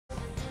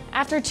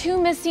After two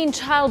missing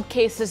child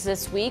cases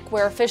this week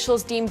where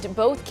officials deemed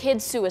both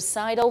kids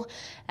suicidal,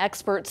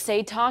 experts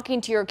say talking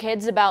to your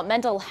kids about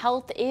mental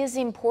health is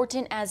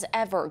important as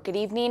ever. Good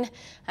evening,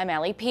 I'm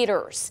Allie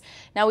Peters.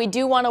 Now, we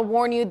do want to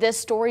warn you this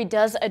story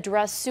does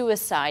address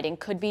suicide and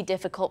could be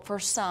difficult for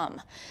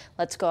some.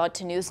 Let's go out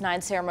to News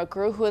 9's Sarah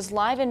McGrew, who is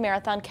live in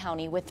Marathon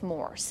County with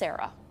more.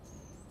 Sarah.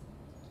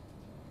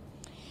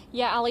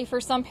 Yeah, Allie, for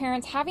some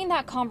parents, having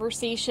that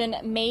conversation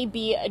may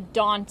be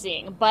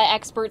daunting, but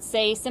experts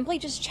say simply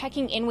just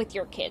checking in with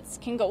your kids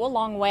can go a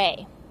long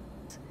way.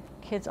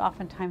 Kids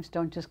oftentimes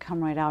don't just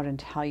come right out and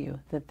tell you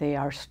that they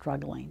are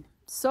struggling.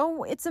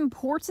 So it's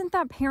important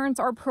that parents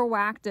are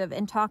proactive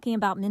in talking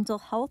about mental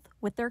health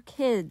with their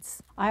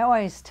kids. I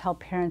always tell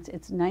parents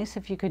it's nice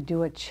if you could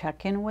do a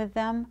check-in with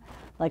them,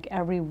 like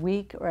every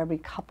week or every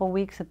couple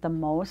weeks at the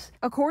most.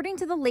 According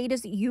to the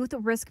latest Youth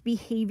Risk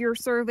Behavior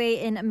Survey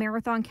in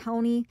Marathon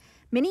County,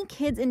 many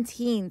kids and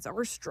teens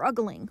are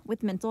struggling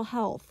with mental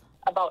health.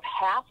 About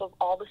half of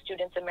all the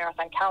students in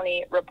Marathon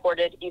County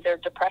reported either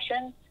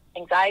depression,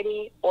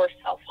 anxiety, or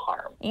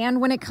self-harm. And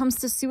when it comes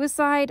to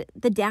suicide,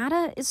 the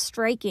data is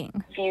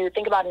striking. If you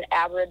think about an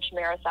average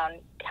Marathon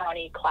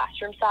County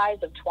classroom size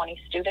of 20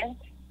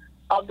 students,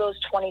 of those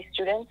 20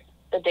 students,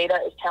 the data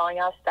is telling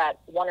us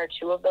that one or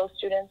two of those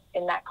students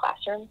in that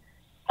classroom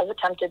has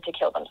attempted to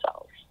kill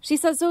themselves. She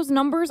says those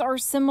numbers are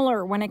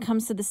similar when it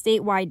comes to the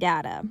statewide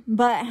data.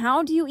 But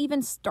how do you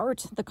even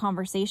start the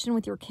conversation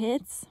with your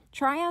kids?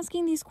 Try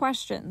asking these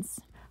questions.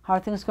 How are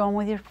things going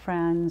with your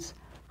friends?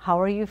 How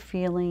are you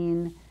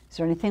feeling? Is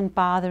there anything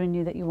bothering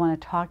you that you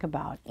want to talk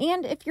about?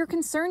 And if you're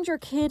concerned your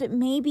kid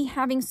may be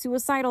having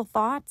suicidal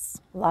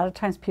thoughts. A lot of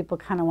times people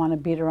kind of want to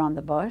beat around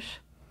the bush.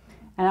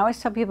 And I always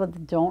tell people,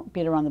 don't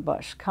beat around the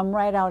bush. Come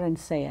right out and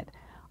say it.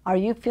 Are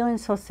you feeling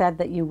so sad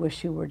that you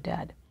wish you were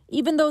dead?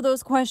 Even though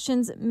those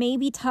questions may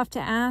be tough to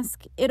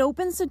ask, it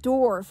opens the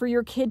door for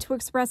your kid to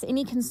express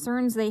any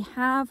concerns they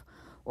have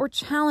or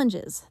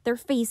challenges they're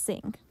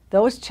facing.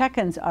 Those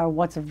check-ins are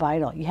what's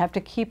vital. You have to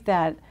keep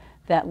that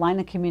line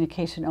of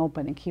communication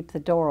open and keep the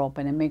door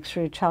open and make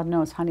sure your child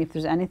knows, honey, if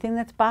there's anything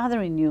that's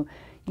bothering you,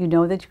 you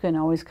know that you can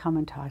always come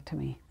and talk to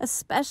me.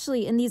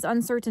 Especially in these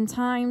uncertain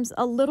times,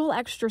 a little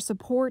extra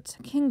support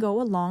can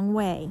go a long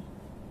way.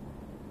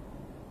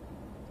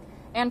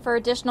 And for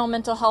additional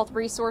mental health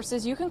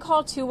resources, you can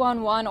call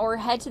 211 or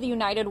head to the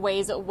United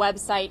Way's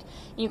website.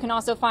 You can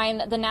also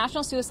find the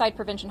National Suicide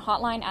Prevention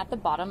Hotline at the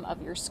bottom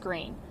of your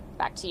screen.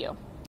 Back to you.